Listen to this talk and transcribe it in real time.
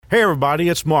Hey everybody,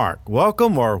 it's Mark.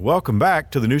 Welcome back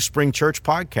to the New Spring Church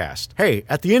Podcast. Hey,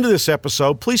 at the end of this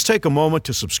episode, please take a moment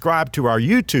to subscribe to our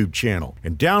YouTube channel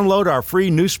and download our free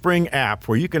New Spring app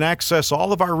where you can access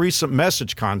all of our recent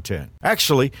message content.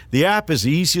 Actually, the app is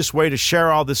the easiest way to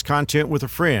share all this content with a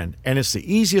friend, and it's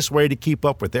the easiest way to keep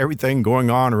up with everything going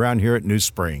on around here at New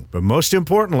Spring. But most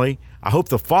importantly, I hope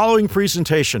the following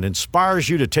presentation inspires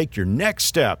you to take your next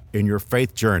step in your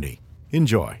faith journey.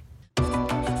 Enjoy.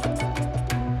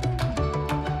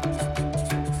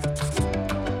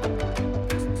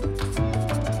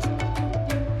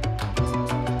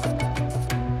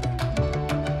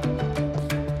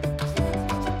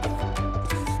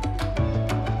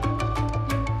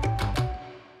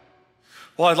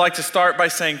 Well, I'd like to start by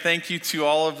saying thank you to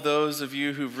all of those of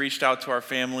you who've reached out to our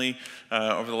family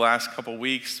over the last couple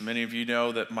weeks. Many of you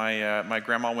know that my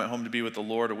grandma went home to be with the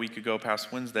Lord a week ago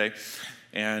past Wednesday.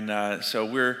 And so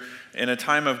we're in a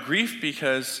time of grief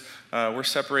because we're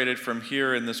separated from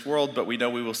here in this world, but we know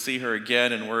we will see her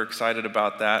again, and we're excited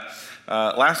about that.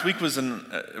 Last week was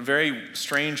a very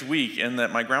strange week in that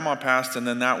my grandma passed, and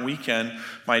then that weekend,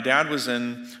 my dad was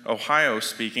in Ohio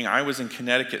speaking, I was in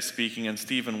Connecticut speaking, and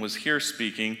Stephen was here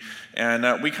speaking.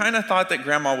 And we kind of thought that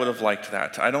grandma would have liked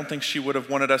that. I don't think she would have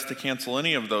wanted us to cancel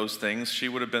any of those things. She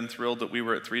would have been thrilled that we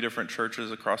were at 3 different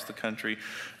churches across the country.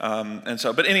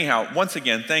 But anyhow, once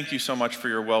again, thank you so much for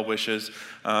your well wishes.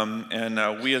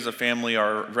 We as a family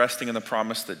are resting in the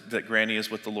promise that Granny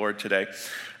is with the Lord today.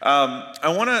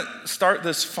 I want to start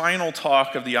this final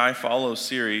talk of the I Follow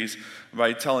series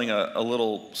by telling a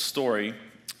little story.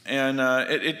 And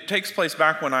it takes place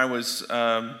back when I was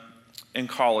in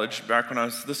college,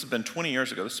 this has been 20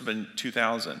 years ago, this has been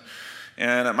 2000.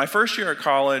 And at my first year at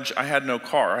college, I had no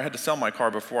car. I had to sell my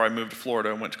car before I moved to Florida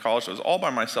and went to college. So I was all by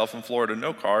myself in Florida,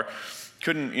 no car.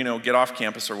 Couldn't, get off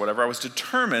campus or whatever. I was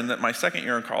determined that my second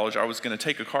year in college, I was going to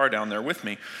take a car down there with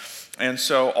me. And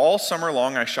so all summer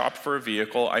long, I shopped for a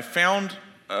vehicle. I found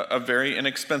a very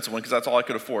inexpensive one because that's all I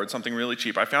could afford, something really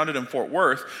cheap. I found it in Fort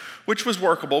Worth, which was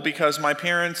workable because my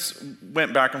parents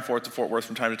went back and forth to Fort Worth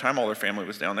from time to time. All their family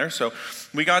was down there. So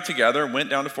we got together, went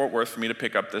down to Fort Worth for me to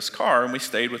pick up this car, and we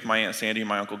stayed with my Aunt Sandy and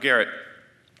my Uncle Garrett.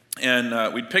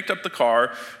 And we'd picked up the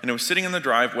car, and it was sitting in the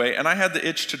driveway, and I had the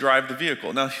itch to drive the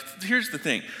vehicle. Now, here's the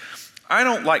thing. I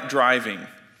don't like driving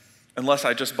unless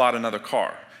I just bought another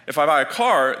car. If I buy a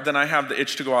car, then I have the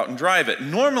itch to go out and drive it.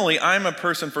 Normally, I'm a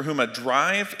person for whom a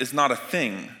drive is not a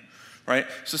thing, right?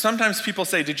 So sometimes people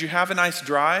say, "Did you have a nice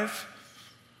drive?"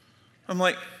 I'm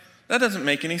like, that doesn't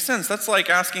make any sense. That's like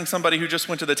asking somebody who just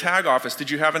went to the tag office, "Did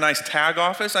you have a nice tag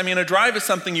office?" I mean, a drive is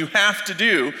something you have to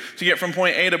do to get from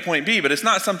point A to point B, but it's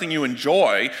not something you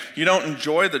enjoy. You don't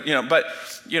enjoy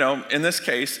in this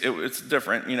case, it's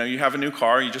different. You have a new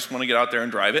car, you just want to get out there and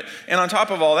drive it. And on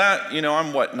top of all that,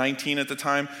 I'm 19 at the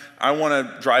time. I want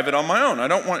to drive it on my own. I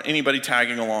don't want anybody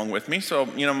tagging along with me. So,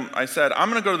 I said, I'm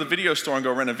going to go to the video store and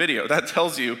go rent a video. That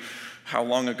tells you how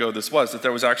long ago this was, that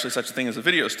there was actually such a thing as a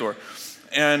video store.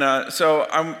 And so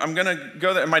I'm going to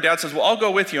go there. And my dad says, "Well, I'll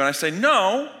go with you." And I say,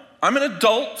 "No, I'm an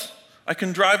adult. I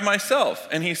can drive myself."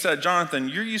 And he said, "Jonathan,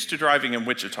 you're used to driving in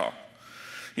Wichita."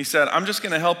 He said, "I'm just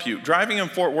going to help you. Driving in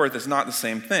Fort Worth is not the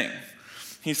same thing."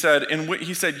 He said,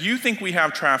 "You think we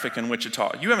have traffic in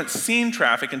Wichita. You haven't seen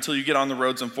traffic until you get on the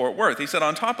roads in Fort Worth." He said,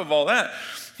 "On top of all that,"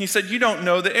 he said, "you don't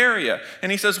know the area."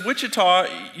 And he says, "Wichita,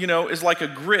 is like a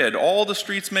grid. All the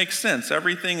streets make sense.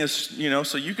 Everything is,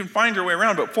 so you can find your way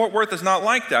around. But Fort Worth is not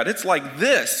like that. It's like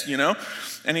this,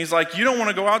 And he's like, "You don't want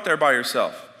to go out there by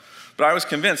yourself." But I was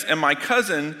convinced. And my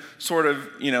cousin sort of,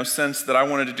 sensed that I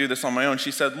wanted to do this on my own.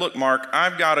 She said, "Look, Mark,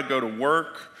 I've got to go to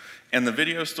work. And the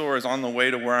video store is on the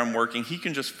way to where I'm working. He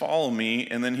can just follow me,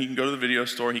 and then he can go to the video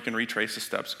store. He can retrace the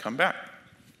steps and come back."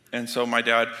 And so my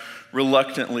dad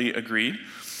reluctantly agreed.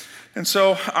 And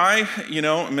so I,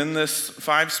 am in this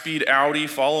 5-speed Audi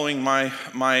following my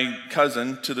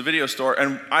cousin to the video store,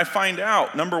 and I find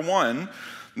out, number one,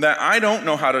 that I don't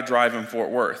know how to drive in Fort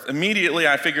Worth. Immediately,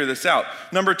 I figure this out.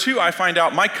 Number two, I find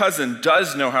out my cousin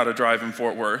does know how to drive in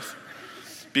Fort Worth,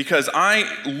 because I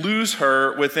lose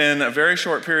her within a very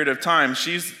short period of time.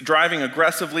 She's driving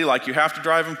aggressively like you have to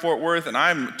drive in Fort Worth, and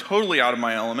I'm totally out of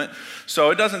my element. So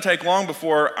it doesn't take long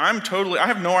before I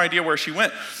have no idea where she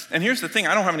went. And here's the thing,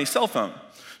 I don't have any cell phone.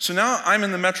 So now I'm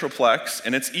in the Metroplex,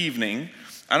 and it's evening.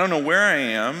 I don't know where I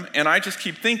am, and I just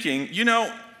keep thinking,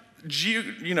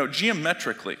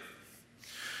 geometrically,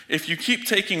 if you keep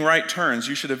taking right turns,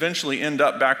 you should eventually end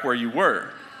up back where you were,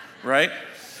 right?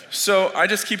 So I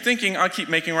just keep thinking, I'll keep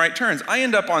making right turns. I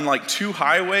end up on 2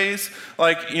 highways,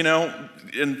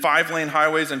 in 5-lane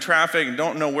highways in traffic, and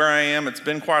don't know where I am. It's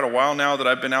been quite a while now that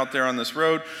I've been out there on this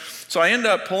road. So I end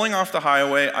up pulling off the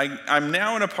highway. I'm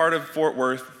now in a part of Fort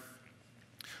Worth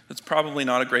that's probably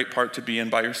not a great part to be in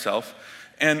by yourself.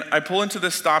 And I pull into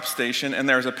this stop station, and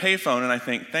there's a payphone, and I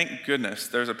think, thank goodness,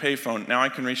 there's a payphone. Now I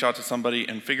can reach out to somebody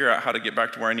and figure out how to get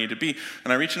back to where I need to be.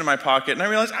 And I reach into my pocket, and I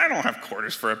realize I don't have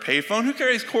quarters for a payphone. Who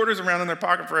carries quarters around in their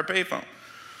pocket for a payphone?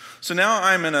 So now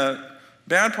I'm in a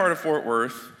bad part of Fort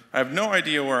Worth. I have no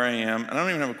idea where I am, and I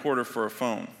don't even have a quarter for a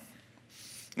phone.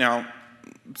 Now,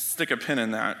 stick a pin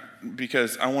in that,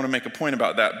 because I want to make a point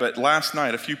about that. But last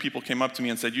night, a few people came up to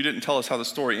me and said, you didn't tell us how the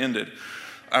story ended.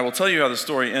 I will tell you how the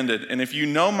story ended. And if you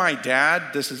know my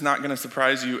dad, this is not going to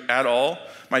surprise you at all.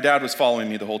 My dad was following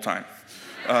me the whole time.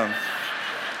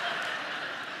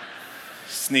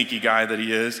 Sneaky guy that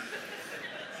he is.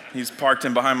 He's parked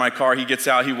in behind my car. He gets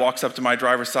out. He walks up to my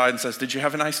driver's side and says, did you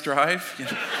have a nice drive? You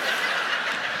know?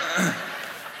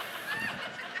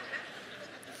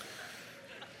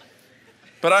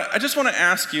 But I just want to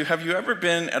ask you, have you ever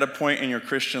been at a point in your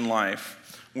Christian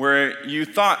life where you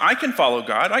thought, I can follow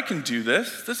God, I can do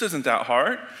this, this isn't that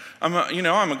hard. I'm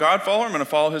a God follower, I'm going to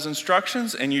follow his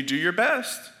instructions, and you do your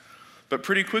best. But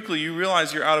pretty quickly you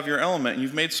realize you're out of your element, and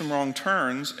you've made some wrong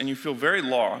turns, and you feel very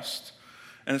lost.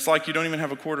 And it's like you don't even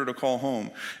have a quarter to call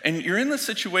home. And you're in the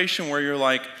situation where you're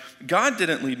like, God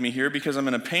didn't lead me here because I'm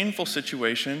in a painful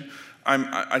situation.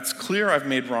 It's clear I've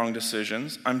made wrong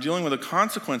decisions. I'm dealing with the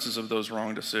consequences of those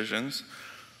wrong decisions.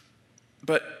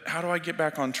 But how do I get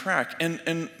back on track?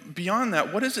 And beyond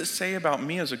that, what does it say about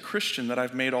me as a Christian that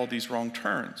I've made all these wrong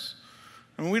turns?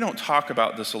 I mean, we don't talk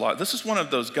about this a lot. This is one of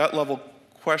those gut level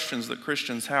questions that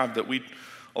Christians have that we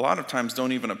a lot of times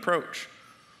don't even approach.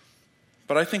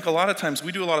 But I think a lot of times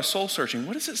we do a lot of soul searching.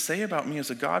 What does it say about me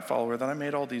as a God follower that I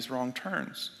made all these wrong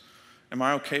turns? Am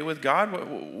I okay with God?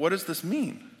 What does this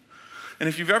mean? And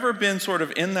if you've ever been sort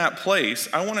of in that place,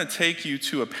 I want to take you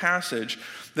to a passage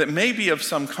that may be of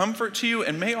some comfort to you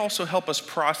and may also help us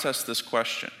process this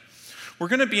question. We're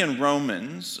going to be in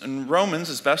Romans, and Romans,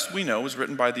 as best we know, was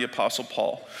written by the Apostle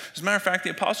Paul. As a matter of fact,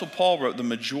 the Apostle Paul wrote the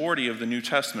majority of the New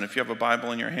Testament. If you have a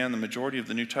Bible in your hand, the majority of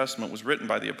the New Testament was written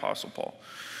by the Apostle Paul.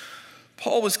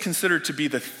 Paul was considered to be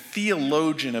the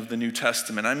theologian of the New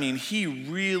Testament. I mean, he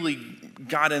really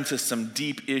got into some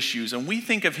deep issues, and we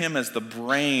think of him as the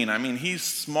brain. I mean, he's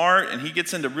smart, and he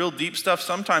gets into real deep stuff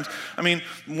sometimes. I mean,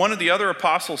 one of the other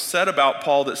apostles said about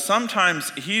Paul that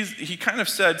sometimes he's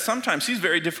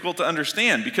very difficult to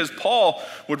understand because Paul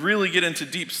would really get into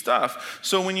deep stuff.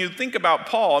 So when you think about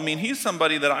Paul, I mean, he's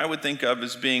somebody that I would think of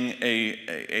as being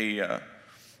an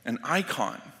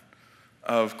icon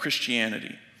of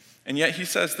Christianity. And yet he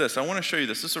says this. I want to show you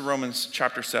this. This is Romans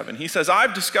chapter 7. He says,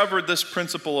 I've discovered this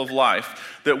principle of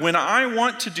life, that when I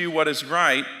want to do what is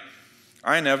right,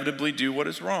 I inevitably do what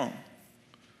is wrong.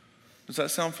 Does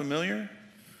that sound familiar?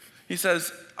 He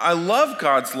says, I love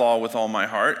God's law with all my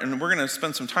heart, and we're going to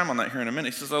spend some time on that here in a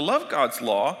minute. He says, I love God's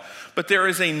law, but there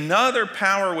is another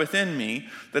power within me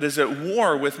that is at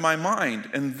war with my mind,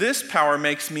 and this power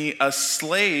makes me a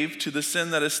slave to the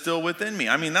sin that is still within me.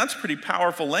 I mean, that's pretty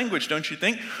powerful language, don't you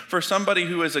think? For somebody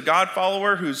who is a God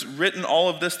follower, who's written all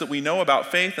of this that we know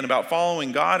about faith and about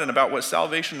following God and about what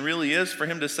salvation really is, for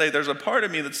him to say, there's a part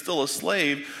of me that's still a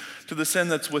slave to the sin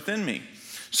that's within me.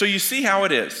 So you see how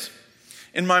it is.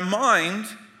 In my mind,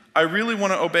 I really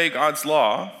want to obey God's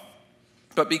law,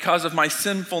 but because of my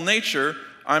sinful nature,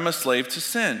 I'm a slave to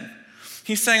sin.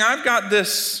 He's saying I've got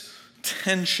this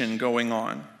tension going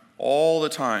on all the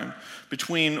time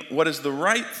between what is the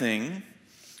right thing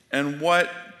and what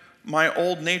my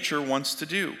old nature wants to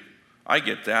do. I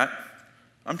get that.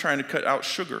 I'm trying to cut out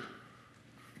sugar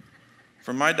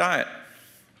from my diet.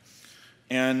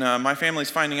 And my family's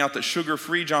finding out that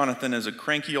sugar-free Jonathan is a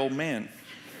cranky old man.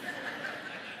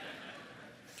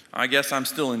 I guess I'm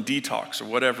still in detox or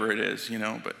whatever it is,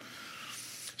 but.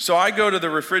 So I go to the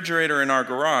refrigerator in our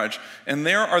garage, and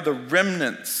there are the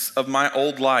remnants of my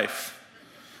old life.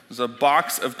 There's a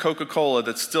box of Coca-Cola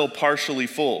that's still partially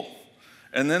full.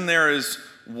 And then there is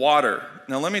water.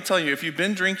 Now let me tell you, if you've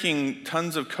been drinking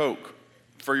tons of Coke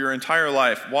for your entire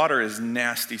life, water is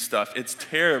nasty stuff. It's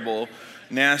terrible,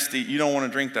 nasty. You don't want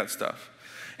to drink that stuff.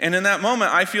 And in that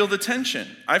moment, I feel the tension.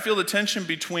 I feel the tension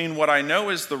between what I know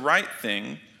is the right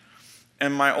thing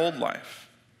and my old life.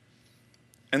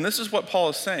 And this is what Paul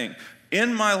is saying.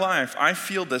 In my life, I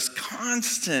feel this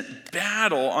constant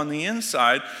battle on the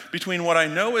inside between what I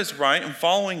know is right and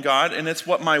following God, and it's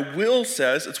what my will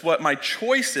says, it's what my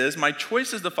choice is. My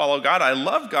choice is to follow God. I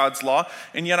love God's law,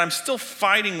 and yet I'm still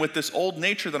fighting with this old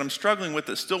nature that I'm struggling with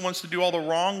that still wants to do all the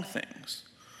wrong things.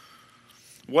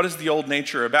 What is the old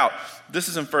nature about? This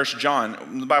is in 1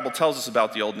 John. The Bible tells us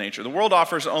about the old nature. The world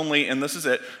offers only, and this is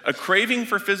it, a craving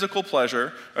for physical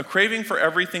pleasure, a craving for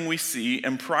everything we see,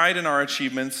 and pride in our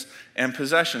achievements and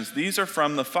possessions. These are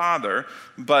from the Father,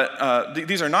 but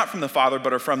these are not from the Father,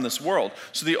 but are from this world.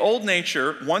 So the old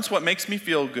nature wants what makes me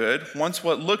feel good, wants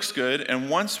what looks good, and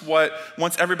wants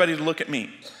everybody to look at me.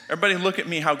 Everybody look at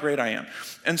me, how great I am.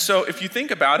 And so if you think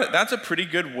about it, that's a pretty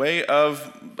good way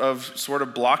of sort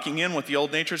of blocking in what the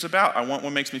old nature's about. I want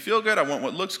what makes me feel good, I want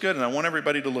what looks good, and I want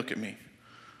everybody to look at me.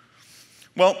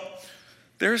 Well,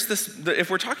 there's this, if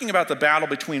we're talking about the battle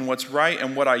between what's right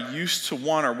and what I used to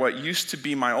want or what used to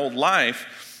be my old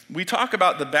life, we talk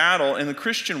about the battle in the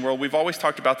Christian world. We've always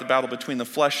talked about the battle between the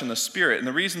flesh and the spirit. And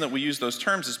the reason that we use those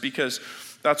terms is because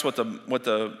that's what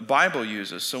the Bible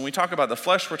uses. So when we talk about the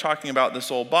flesh, we're talking about this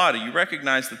old body. You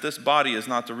recognize that this body is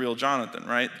not the real Jonathan,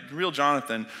 right? The real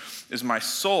Jonathan is my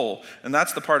soul, and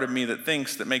that's the part of me that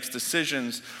thinks, that makes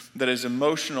decisions, that is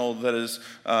emotional, that is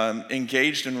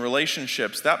engaged in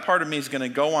relationships. That part of me is going to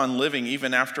go on living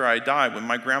even after I die. When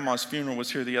my grandma's funeral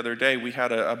was here the other day, we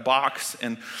had a box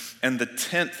and the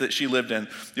tent that she lived in.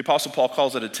 The Apostle Paul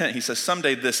calls it a tent. He says,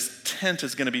 someday this tent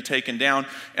is going to be taken down,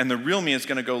 and the real me is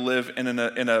going to go live in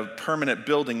a permanent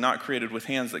building not created with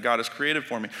hands that God has created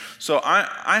for me. So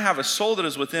I have a soul that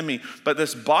is within me, but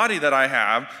this body that I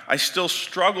have, I still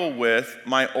struggle with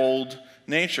my old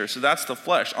nature. So that's the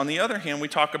flesh. On the other hand, we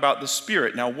talk about the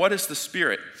spirit. Now, what is the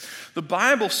spirit? The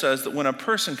Bible says that when a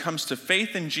person comes to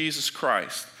faith in Jesus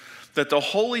Christ, that the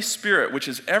Holy Spirit, which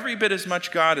is every bit as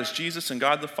much God as Jesus and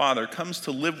God the Father, comes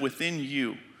to live within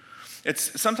you.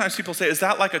 Sometimes people say, is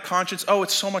that like a conscience? Oh,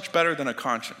 it's so much better than a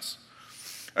conscience.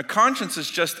 A conscience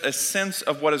is just a sense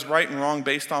of what is right and wrong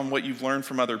based on what you've learned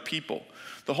from other people.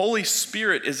 The Holy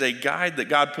Spirit is a guide that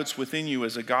God puts within you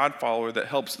as a God follower that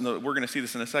helps, and we're going to see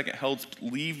this in a second, helps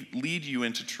lead you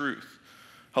into truth,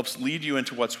 helps lead you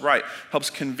into what's right,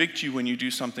 helps convict you when you do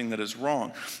something that is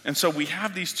wrong. And so we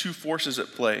have these two forces at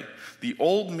play, the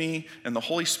old me and the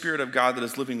Holy Spirit of God that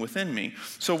is living within me.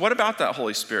 So what about that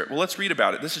Holy Spirit? Well, let's read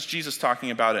about it. This is Jesus talking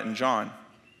about it in John.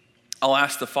 I'll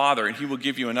ask the Father, and he will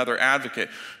give you another advocate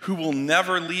who will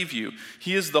never leave you.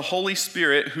 He is the Holy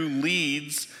Spirit who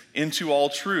leads into all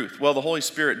truth. Well, the Holy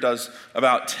Spirit does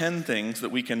about 10 things that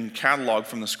we can catalog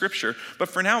from the scripture, but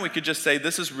for now we could just say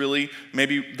this is really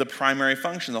maybe the primary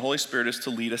function. The Holy Spirit is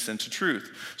to lead us into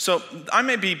truth. So I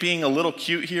may be being a little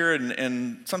cute here,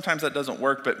 and sometimes that doesn't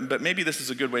work, but maybe this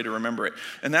is a good way to remember it.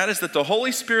 And that is that the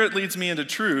Holy Spirit leads me into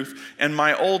truth, and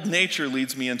my old nature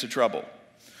leads me into trouble.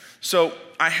 So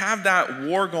I have that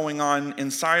war going on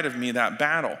inside of me, that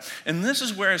battle. And this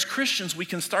is where as Christians we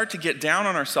can start to get down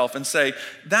on ourselves and say,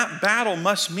 that battle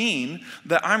must mean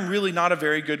that I'm really not a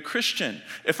very good Christian.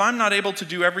 If I'm not able to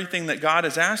do everything that God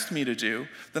has asked me to do,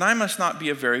 then I must not be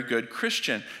a very good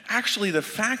Christian. Actually, the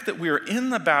fact that we are in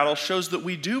the battle shows that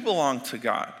we do belong to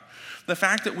God. The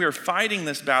fact that we are fighting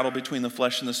this battle between the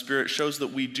flesh and the spirit shows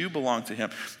that we do belong to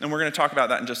him. And we're going to talk about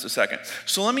that in just a second.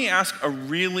 So let me ask a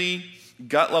really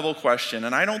gut level question,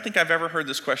 and I don't think I've ever heard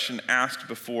this question asked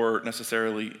before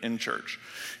necessarily in church.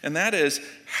 And that is,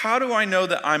 how do I know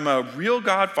that I'm a real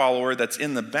God follower that's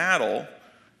in the battle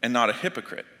and not a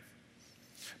hypocrite?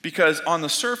 Because on the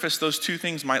surface, those two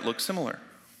things might look similar.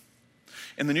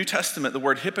 In the New Testament, the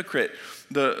word hypocrite,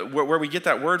 where we get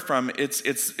that word from, it's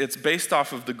based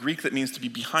off of the Greek that means to be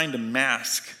behind a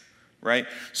mask, right?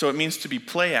 So it means to be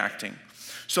play acting.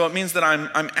 So it means that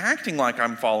I'm acting like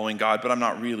I'm following God, but I'm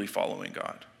not really following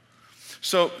God.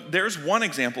 So there's one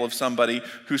example of somebody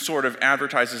who sort of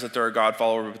advertises that they're a God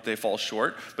follower, but they fall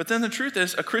short. But then the truth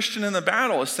is, a Christian in the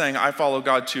battle is saying, I follow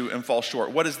God too and fall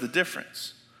short. What is the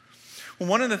difference? Well,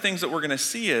 one of the things that we're going to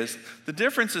see is, the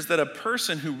difference is that a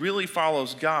person who really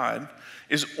follows God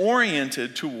is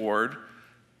oriented toward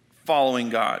following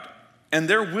God. And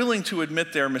they're willing to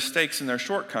admit their mistakes and their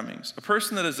shortcomings. A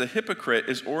person that is a hypocrite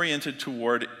is oriented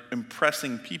toward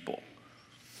impressing people.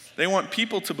 They want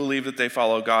people to believe that they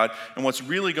follow God, and what's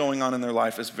really going on in their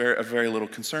life is of very little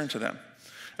concern to them.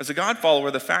 As a God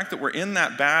follower, the fact that we're in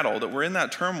that battle, that we're in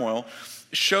that turmoil,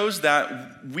 shows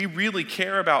that we really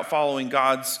care about following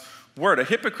God's word. A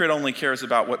hypocrite only cares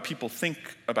about what people think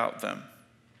about them.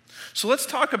 So let's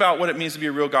talk about what it means to be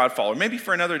a real God follower. Maybe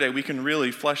for another day we can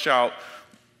really flesh out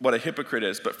what a hypocrite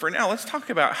is. But for now, let's talk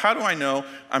about, how do I know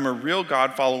I'm a real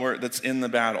God follower that's in the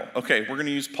battle? Okay, we're going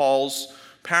to use Paul's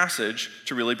passage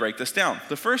to really break this down.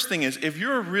 The first thing is, if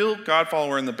you're a real God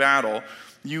follower in the battle,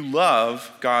 you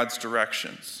love God's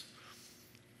directions.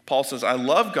 Paul says, I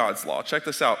love God's law. Check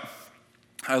this out.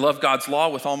 I love God's law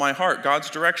with all my heart. God's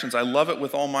directions, I love it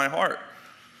with all my heart.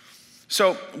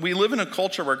 So we live in a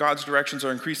culture where God's directions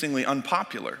are increasingly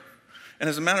unpopular. And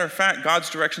as a matter of fact, God's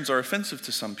directions are offensive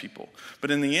to some people.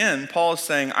 But in the end, Paul is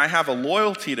saying, I have a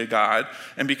loyalty to God,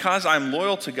 and because I'm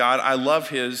loyal to God, I love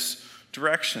his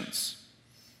directions.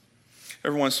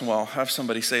 Every once in a while, I have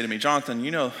somebody say to me, Jonathan,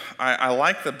 I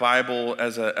like the Bible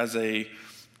as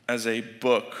a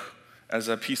book, as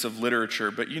a piece of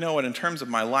literature, but you know what, in terms of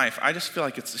my life, I just feel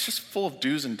like it's just full of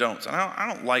do's and don'ts. And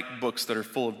I don't like books that are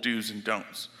full of do's and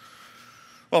don'ts.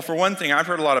 Well, for one thing, I've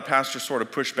heard a lot of pastors sort of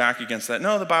push back against that.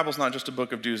 No, the Bible's not just a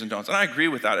book of do's and don'ts. And I agree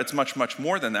with that. It's much, much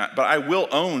more than that. But I will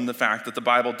own the fact that the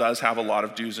Bible does have a lot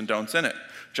of do's and don'ts in it,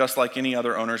 just like any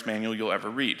other owner's manual you'll ever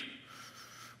read.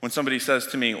 When somebody says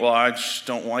to me, well, I just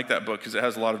don't like that book because it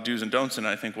has a lot of do's and don'ts in it,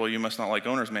 I think, well, you must not like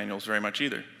owner's manuals very much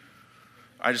either.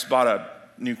 I just bought a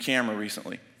new camera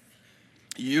recently.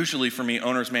 Usually for me,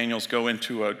 owner's manuals go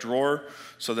into a drawer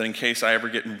so that in case I ever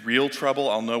get in real trouble,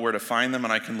 I'll know where to find them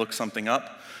and I can look something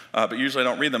up. But usually I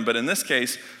don't read them. But in this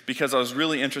case, because I was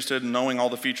really interested in knowing all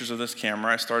the features of this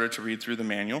camera, I started to read through the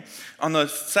manual. On the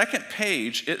second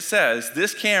page, it says,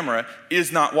 this camera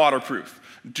is not waterproof.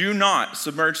 Do not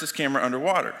submerge this camera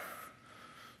underwater.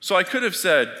 So I could have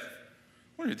said,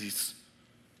 what are these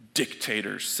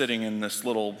dictators sitting in this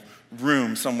little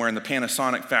room somewhere in the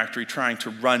Panasonic factory trying to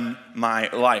run my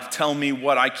life? Tell me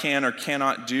what I can or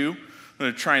cannot do.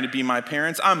 They're trying to be my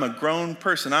parents. I'm a grown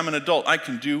person. I'm an adult. I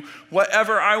can do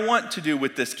whatever I want to do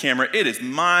with this camera. It is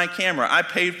my camera. I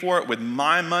paid for it with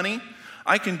my money.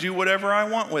 I can do whatever I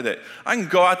want with it. I can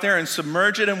go out there and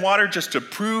submerge it in water just to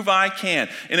prove I can.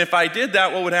 And if I did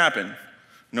that, what would happen?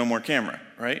 No more camera,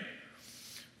 right?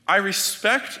 I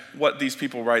respect what these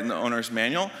people write in the owner's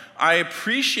manual. I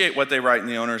appreciate what they write in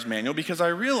the owner's manual because I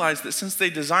realize that since they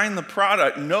designed the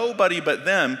product, nobody but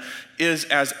them is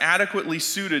as adequately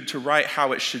suited to write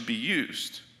how it should be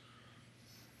used.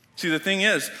 See, the thing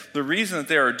is, the reason that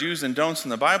there are do's and don'ts in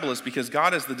the Bible is because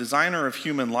God is the designer of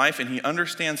human life and he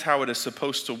understands how it is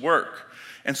supposed to work.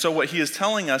 And so what he is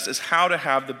telling us is how to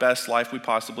have the best life we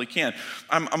possibly can.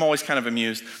 I'm always kind of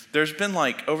amused. There's been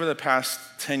over the past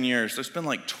 10 years, there's been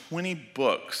 20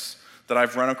 books that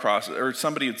I've run across, or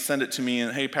somebody would send it to me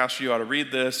and, hey, Pastor, you ought to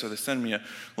read this, or they send me a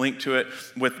link to it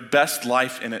with best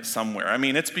life in it somewhere. I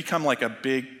mean, it's become like a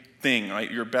big thing, right?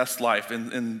 Your best life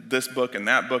in this book and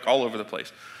that book, all over the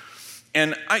place.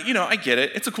 And I get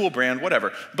it. It's a cool brand,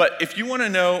 whatever. But if you want to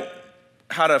know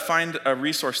how to find a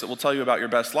resource that will tell you about your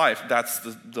best life, that's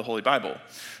the Holy Bible.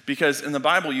 Because in the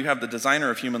Bible, you have the designer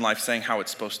of human life saying how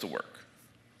it's supposed to work.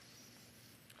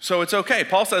 So it's okay.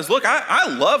 Paul says, look, I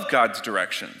love God's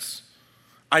directions.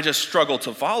 I just struggle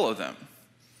to follow them.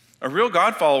 A real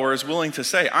God follower is willing to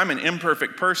say, I'm an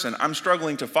imperfect person. I'm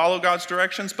struggling to follow God's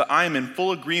directions, but I am in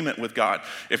full agreement with God.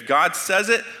 If God says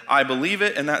it, I believe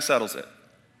it, and that settles it.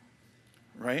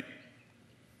 Right?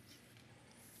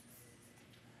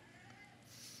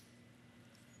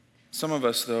 Some of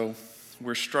us, though,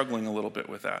 we're struggling a little bit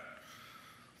with that,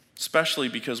 especially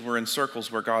because we're in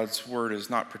circles where God's word is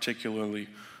not particularly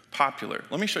popular.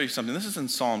 Let me show you something. This is in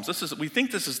Psalms. We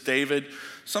think this is David.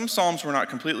 Some Psalms we're not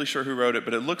completely sure who wrote it,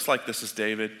 but it looks like this is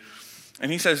David.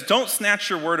 And he says, don't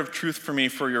snatch your word of truth from me,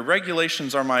 for your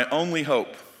regulations are my only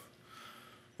hope.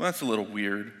 Well, that's a little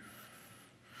weird.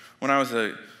 When I was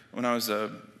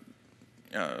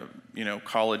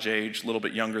college age, a little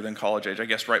bit younger than college age, I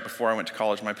guess right before I went to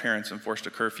college, my parents enforced a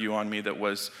curfew on me that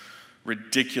was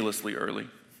ridiculously early.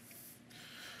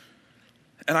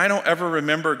 And I don't ever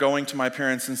remember going to my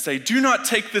parents and say, do not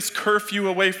take this curfew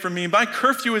away from me. My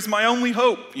curfew is my only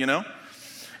hope,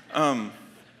 Kind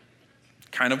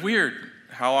of weird.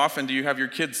 How often do you have your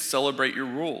kids celebrate your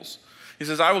rules? He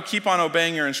says, I will keep on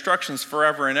obeying your instructions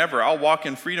forever and ever. I'll walk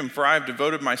in freedom, for I have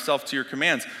devoted myself to your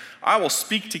commands. I will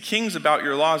speak to kings about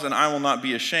your laws, and I will not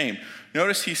be ashamed.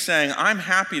 Notice he's saying, I'm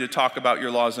happy to talk about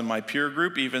your laws in my peer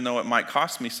group, even though it might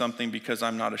cost me something, because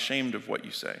I'm not ashamed of what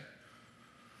you say.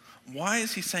 Why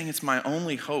is he saying it's my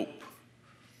only hope?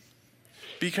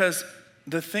 Because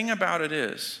the thing about it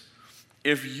is,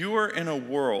 if you're in a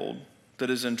world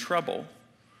that is in trouble,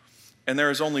 and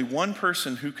there is only one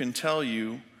person who can tell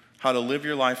you how to live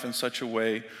your life in such a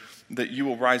way that you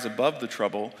will rise above the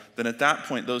trouble, then at that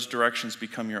point, those directions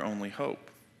become your only hope.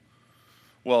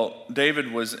 Well,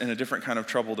 David was in a different kind of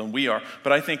trouble than we are,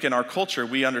 but I think in our culture,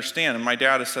 we understand, and my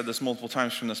dad has said this multiple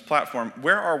times from this platform,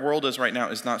 where our world is right now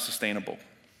is not sustainable.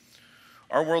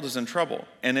 Our world is in trouble.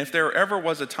 And if there ever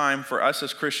was a time for us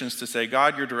as Christians to say,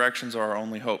 God, your directions are our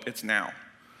only hope, it's now.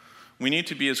 We need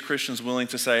to be as Christians willing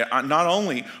to say, not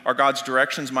only are God's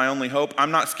directions my only hope,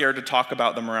 I'm not scared to talk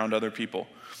about them around other people.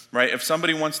 Right? If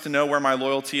somebody wants to know where my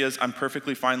loyalty is, I'm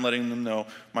perfectly fine letting them know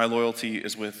my loyalty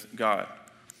is with God.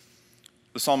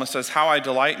 The psalmist says, how I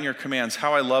delight in your commands,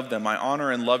 how I love them. I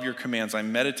honor and love your commands. I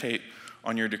meditate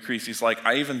on your decrees. He's like,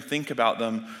 I even think about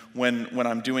them when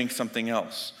I'm doing something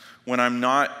else. When I'm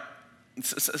not,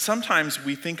 sometimes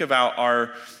we think about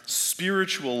our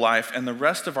spiritual life and the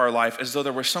rest of our life as though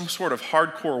there was some sort of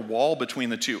hardcore wall between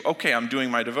the two. Okay, I'm doing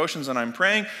my devotions and I'm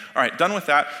praying. All right, done with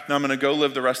that. Now I'm going to go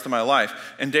live the rest of my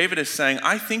life. And David is saying,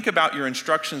 I think about your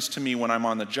instructions to me when I'm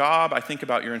on the job. I think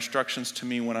about your instructions to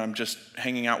me when I'm just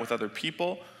hanging out with other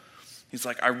people. He's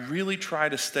like, I really try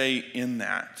to stay in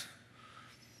that.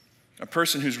 A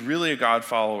person who's really a God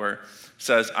follower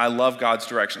says, I love God's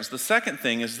directions. The second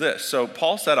thing is this. So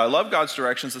Paul said, I love God's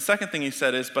directions. The second thing he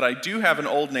said is, but I do have an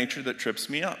old nature that trips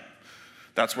me up.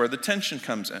 That's where the tension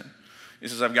comes in. He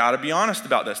says, I've got to be honest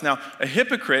about this. Now, a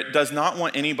hypocrite does not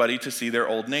want anybody to see their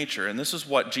old nature. And this is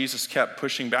what Jesus kept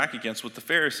pushing back against with the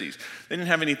Pharisees. They didn't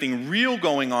have anything real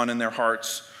going on in their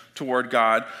hearts toward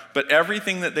God, but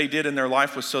everything that they did in their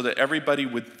life was so that everybody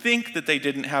would think that they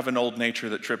didn't have an old nature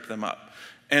that tripped them up.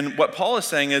 And what Paul is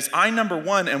saying is, I, number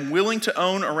one, am willing to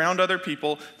own around other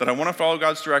people that I want to follow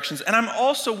God's directions, and I'm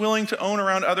also willing to own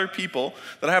around other people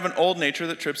that I have an old nature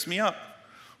that trips me up.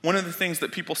 One of the things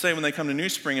that people say when they come to New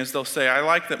Spring is they'll say, I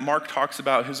like that Mark talks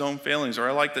about his own failings, or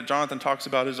I like that Jonathan talks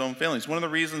about his own failings. One of the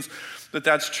reasons that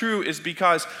that's true is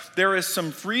because there is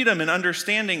some freedom in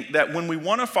understanding that when we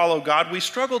want to follow God, we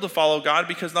struggle to follow God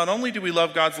because not only do we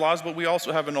love God's laws, but we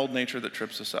also have an old nature that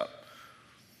trips us up.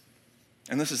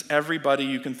 And this is everybody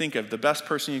you can think of, the best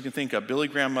person you can think of, Billy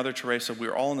Graham, Mother Teresa.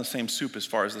 We're all in the same soup as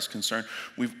far as this is concerned.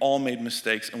 We've all made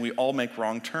mistakes and we all make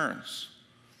wrong turns.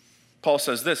 Paul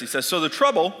says this, he says, so the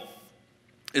trouble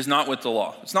is not with the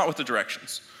law. It's not with the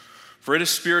directions. For it is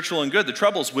spiritual and good. The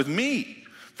trouble is with me.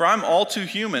 For I'm all too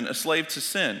human, a slave to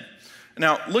sin.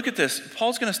 Now, look at this.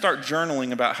 Paul's going to start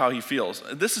journaling about how he feels.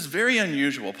 This is very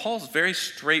unusual. Paul's very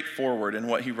straightforward in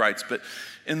what he writes, but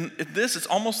in this, it's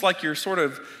almost like you're sort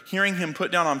of hearing him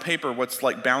put down on paper what's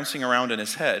like bouncing around in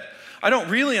his head. I don't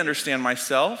really understand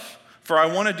myself, for I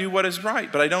want to do what is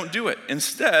right, but I don't do it.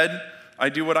 Instead, I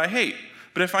do what I hate.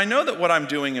 But if I know that what I'm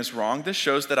doing is wrong, this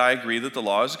shows that I agree that the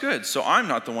law is good. So I'm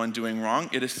not the one doing wrong.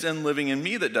 It is sin living in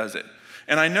me that does it.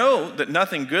 And I know that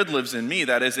nothing good lives in me,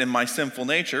 that is in my sinful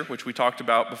nature, which we talked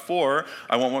about before.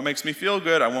 I want what makes me feel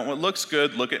good. I want what looks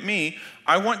good. Look at me.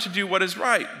 I want to do what is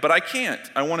right, but I can't.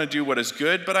 I want to do what is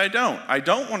good, but I don't. I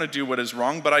don't want to do what is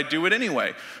wrong, but I do it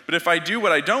anyway. But if I do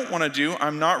what I don't want to do,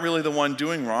 I'm not really the one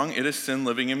doing wrong. It is sin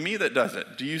living in me that does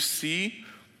it. Do you see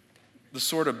the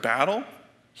sort of battle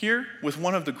here with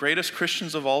one of the greatest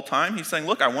Christians of all time? He's saying,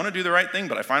 look, I want to do the right thing,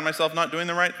 but I find myself not doing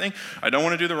the right thing. I don't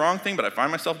want to do the wrong thing, but I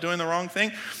find myself doing the wrong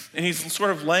thing. And he's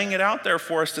sort of laying it out there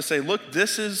for us to say, look,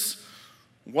 this is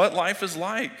what life is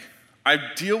like. I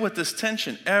deal with this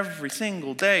tension every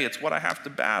single day. It's what I have to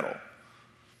battle.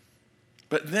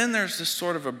 But then there's this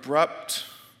sort of abrupt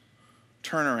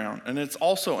turnaround, and it's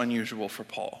also unusual for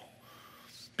Paul.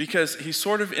 Because he's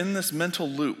sort of in this mental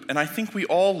loop, and I think we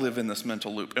all live in this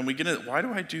mental loop, and we get into, why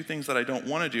do I do things that I don't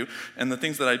want to do, and the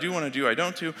things that I do want to do, I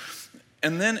don't do,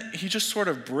 and then he just sort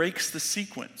of breaks the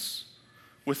sequence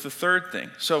with the third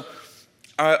thing. So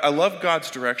I love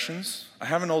God's directions. I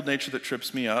have an old nature that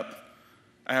trips me up.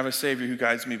 I have a Savior who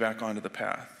guides me back onto the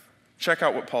path. Check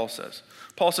out what Paul says.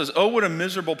 Paul says, oh, what a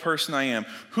miserable person I am.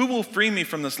 Who will free me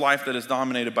from this life that is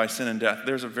dominated by sin and death?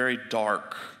 There's a very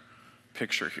dark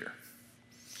picture here.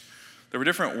 There were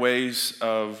different ways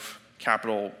of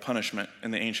capital punishment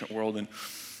in the ancient world, and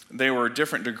they were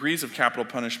different degrees of capital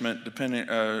punishment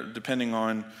depending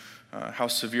on how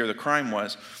severe the crime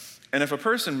was. And if a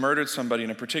person murdered somebody in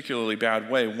a particularly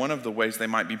bad way, one of the ways they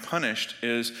might be punished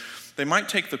is they might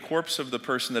take the corpse of the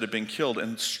person that had been killed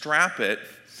and strap it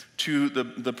to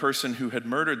the person who had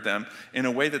murdered them in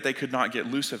a way that they could not get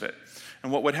loose of it.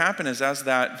 And what would happen is as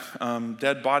that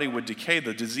dead body would decay,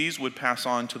 the disease would pass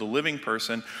on to the living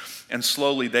person, and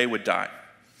slowly they would die.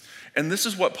 And this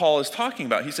is what Paul is talking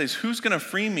about. He says, who's going to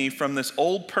free me from this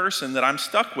old person that I'm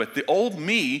stuck with? The old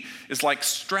me is like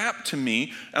strapped to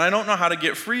me, and I don't know how to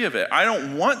get free of it. I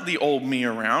don't want the old me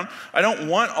around. I don't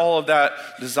want all of that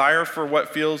desire for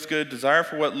what feels good, desire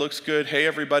for what looks good. Hey,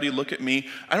 everybody, look at me.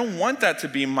 I don't want that to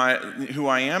be who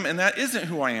I am, and that isn't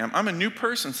who I am. I'm a new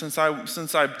person since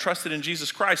I've trusted in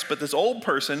Jesus Christ, but this old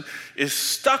person is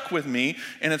stuck with me,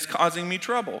 and it's causing me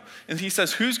trouble. And he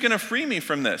says, who's going to free me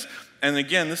from this? And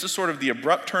again, this is sort of the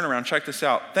abrupt turnaround. Check this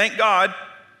out. Thank God,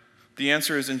 the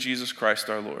answer is in Jesus Christ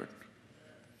our Lord.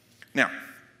 Now,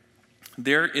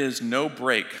 there is no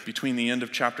break between the end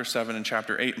of chapter 7 and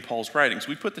chapter 8 in Paul's writings.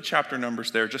 We put the chapter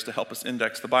numbers there just to help us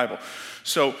index the Bible.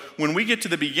 So when we get to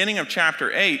the beginning of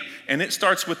chapter 8 and it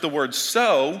starts with the word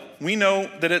so, we know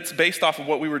that it's based off of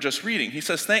what we were just reading. He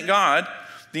says, thank God,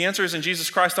 the answer is in Jesus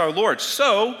Christ our Lord.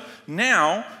 So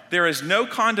now there is no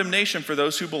condemnation for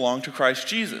those who belong to Christ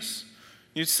Jesus.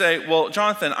 You'd say, well,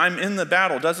 Jonathan, I'm in the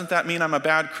battle. Doesn't that mean I'm a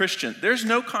bad Christian? There's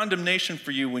no condemnation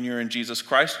for you when you're in Jesus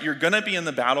Christ. You're going to be in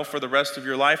the battle for the rest of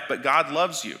your life, but God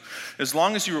loves you. As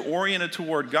long as you're oriented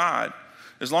toward God,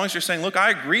 as long as you're saying, look,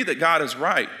 I agree that God is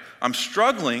right. I'm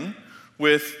struggling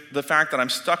with the fact that I'm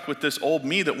stuck with this old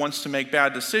me that wants to make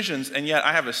bad decisions, and yet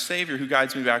I have a Savior who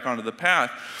guides me back onto the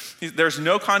path. There's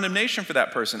no condemnation for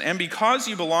that person. And because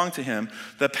you belong to him,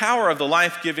 the power of the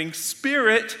life-giving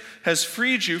Spirit has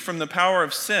freed you from the power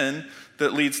of sin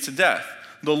that leads to death.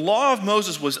 The law of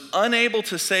Moses was unable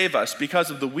to save us because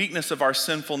of the weakness of our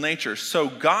sinful nature. So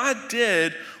God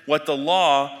did what the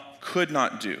law could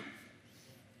not do.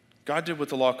 God did what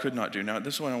the law could not do. Now,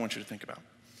 this is what I want you to think about.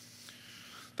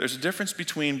 There's a difference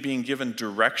between being given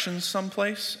directions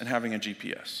someplace and having a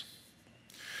GPS.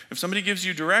 If somebody gives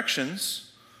you directions,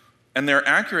 and they're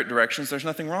accurate directions, there's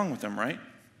nothing wrong with them, right?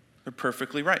 They're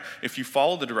perfectly right. If you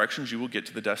follow the directions, you will get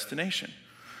to the destination.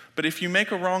 But if you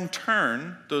make a wrong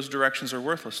turn, those directions are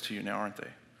worthless to you now, aren't they?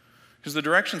 Because the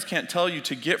directions can't tell you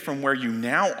to get from where you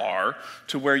now are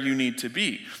to where you need to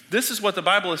be. This is what the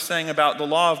Bible is saying about the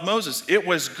law of Moses. It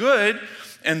was good,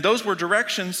 and those were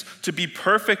directions to be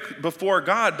perfect before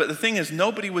God. But the thing is,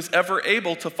 nobody was ever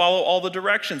able to follow all the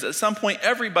directions. At some point,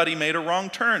 everybody made a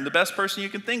wrong turn. The best person you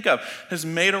can think of has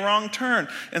made a wrong turn.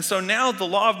 And so now the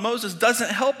law of Moses doesn't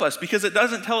help us because it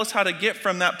doesn't tell us how to get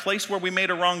from that place where we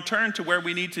made a wrong turn to where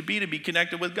we need to be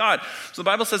connected with God. So the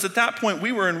Bible says at that point,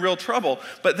 we were in real trouble.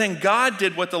 But then God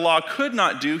did what the law could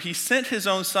not do. He sent his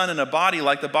own son in a body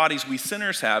like the bodies we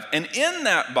sinners have. And in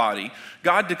that body,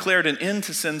 God declared an end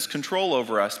to sin's control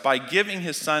over us by giving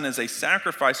his son as a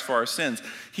sacrifice for our sins.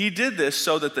 He did this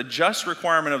so that the just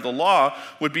requirement of the law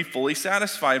would be fully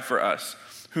satisfied for us,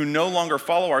 who no longer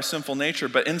follow our sinful nature,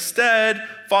 but instead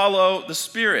follow the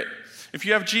Spirit. If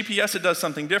you have GPS, it does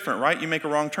something different, right? You make a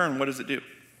wrong turn, what does it do?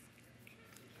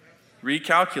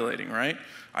 Recalculating, right?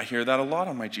 I hear that a lot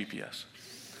on my GPS.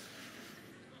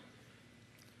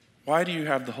 Why do you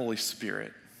have the Holy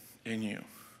Spirit in you?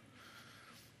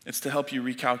 It's to help you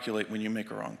recalculate when you make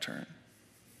a wrong turn.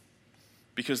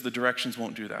 Because the directions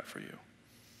won't do that for you.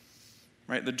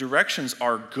 Right? The directions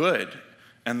are good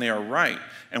and they are right.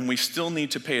 And we still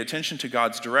need to pay attention to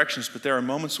God's directions, but there are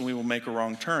moments when we will make a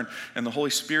wrong turn. And the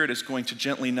Holy Spirit is going to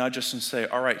gently nudge us and say,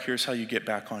 all right, here's how you get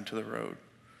back onto the road.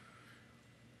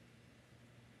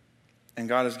 And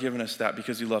God has given us that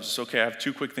because he loves us. Okay, I have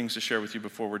two quick things to share with you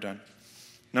before we're done.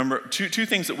 Two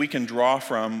things that we can draw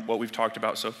from what we've talked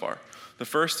about so far. The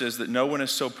first is that no one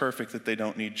is so perfect that they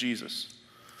don't need Jesus.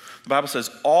 The Bible says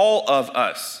all of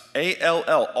us,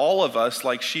 A-L-L, all of us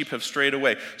like sheep have strayed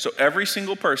away. So every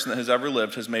single person that has ever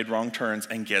lived has made wrong turns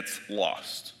and gets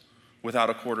lost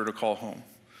without a quarter to call home.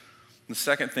 The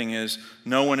second thing is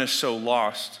no one is so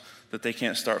lost that they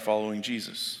can't start following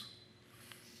Jesus.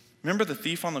 Remember the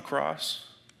thief on the cross?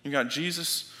 You got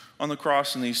Jesus on the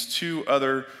cross and these two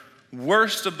other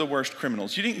worst of the worst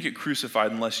criminals. You didn't get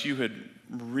crucified unless you had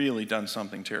really done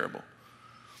something terrible.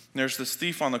 And there's this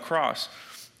thief on the cross.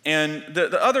 And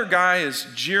the other guy is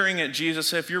jeering at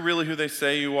Jesus, if you're really who they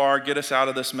say you are, get us out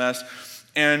of this mess.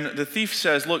 And the thief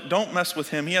says, look, don't mess with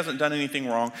him. He hasn't done anything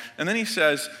wrong. And then he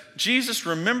says, Jesus,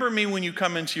 remember me when you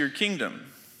come into your kingdom.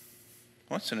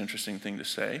 Well, that's an interesting thing to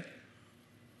say.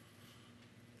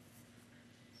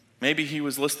 Maybe he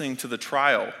was listening to the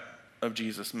trial of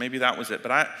Jesus. Maybe that was it.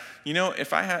 But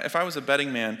if I was a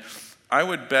betting man, I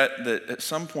would bet that at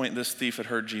some point this thief had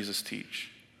heard Jesus teach.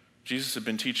 Jesus had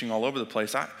been teaching all over the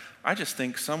place. I just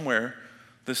think somewhere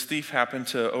this thief happened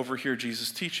to overhear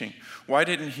Jesus teaching. Why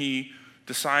didn't he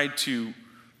decide to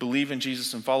believe in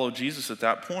Jesus and follow Jesus at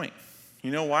that point?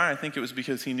 You know why? I think it was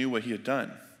because he knew what he had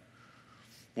done.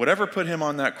 Whatever put him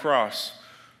on that cross,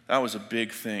 that was a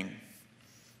big thing.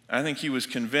 I think he was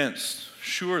convinced,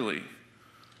 surely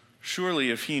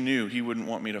if he knew, he wouldn't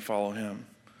want me to follow him.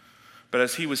 But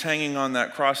as he was hanging on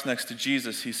that cross next to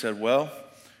Jesus, he said, well,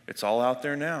 it's all out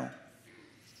there now.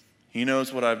 He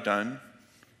knows what I've done.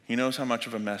 He knows how much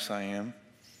of a mess I am.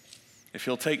 If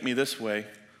he'll take me this way,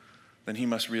 then he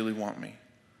must really want me.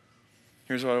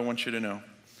 Here's what I want you to know.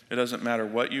 It doesn't matter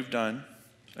what you've done.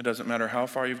 It doesn't matter how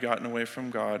far you've gotten away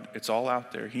from God. It's all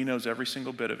out there. He knows every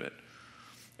single bit of it.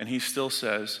 And he still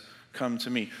says, come to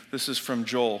me. This is from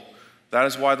Joel. That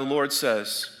is why the Lord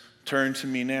says, turn to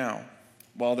me now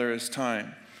while there is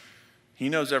time. He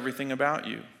knows everything about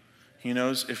you. He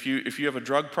knows if you have a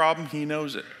drug problem, he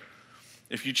knows it.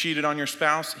 If you cheated on your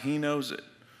spouse, he knows it.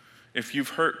 If you've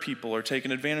hurt people or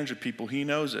taken advantage of people, he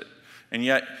knows it. And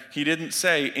yet, he didn't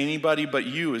say anybody but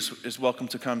you is welcome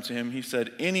to come to him. He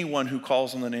said anyone who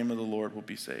calls on the name of the Lord will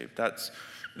be saved.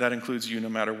 That includes you no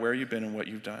matter where you've been and what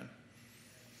you've done.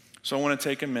 So I want to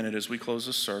take a minute as we close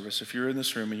this service. If you're in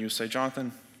this room and you say,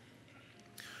 Jonathan,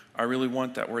 I really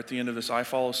want that. We're at the end of this I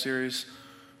Follow series.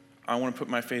 I want to put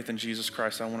my faith in Jesus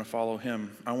Christ. I want to follow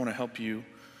him. I want to help you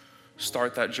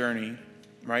start that journey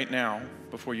right now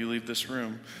before you leave this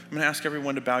room. I'm going to ask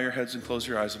everyone to bow your heads and close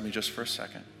your eyes with me just for a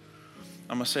second.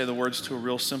 I'm going to say the words to a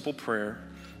real simple prayer.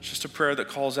 It's just a prayer that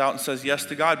calls out and says yes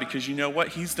to God, because you know what?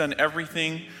 He's done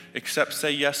everything except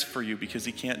say yes for you, because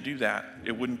he can't do that.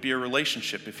 It wouldn't be a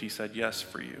relationship if he said yes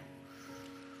for you.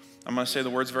 I'm going to say the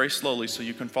words very slowly so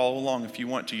you can follow along if you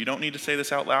want to. You don't need to say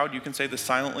this out loud. You can say this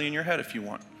silently in your head if you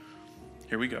want.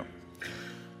 Here we go.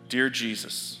 Dear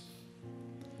Jesus,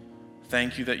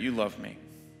 thank you that you love me.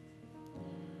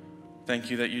 Thank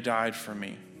you that you died for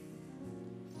me.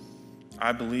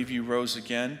 I believe you rose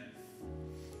again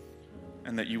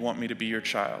and that you want me to be your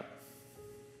child.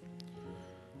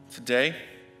 Today,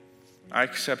 I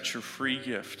accept your free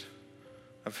gift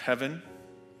of heaven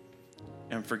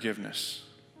and forgiveness.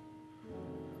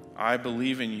 I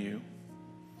believe in you,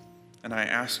 and I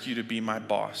ask you to be my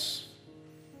boss.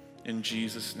 In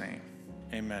Jesus' name,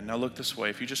 amen. Now look this way.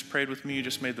 If you just prayed with me, you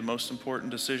just made the most important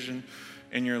decision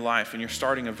in your life, and you're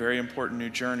starting a very important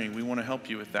new journey. We want to help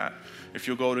you with that. If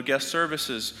you'll go to guest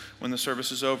services when the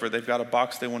service is over, they've got a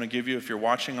box they want to give you. If you're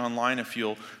watching online, if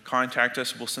you'll contact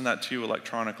us, we'll send that to you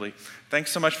electronically.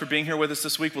 Thanks so much for being here with us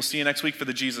this week. We'll see you next week for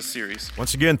the Jesus series.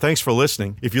 Once again, thanks for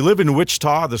listening. If you live in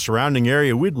Wichita, the surrounding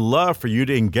area, we'd love for you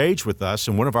to engage with us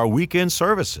in one of our weekend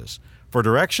services. For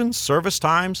directions, service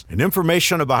times, and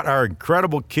information about our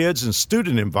incredible kids and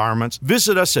student environments,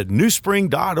 visit us at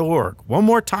newspring.org. One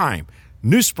more time,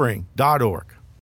 newspring.org.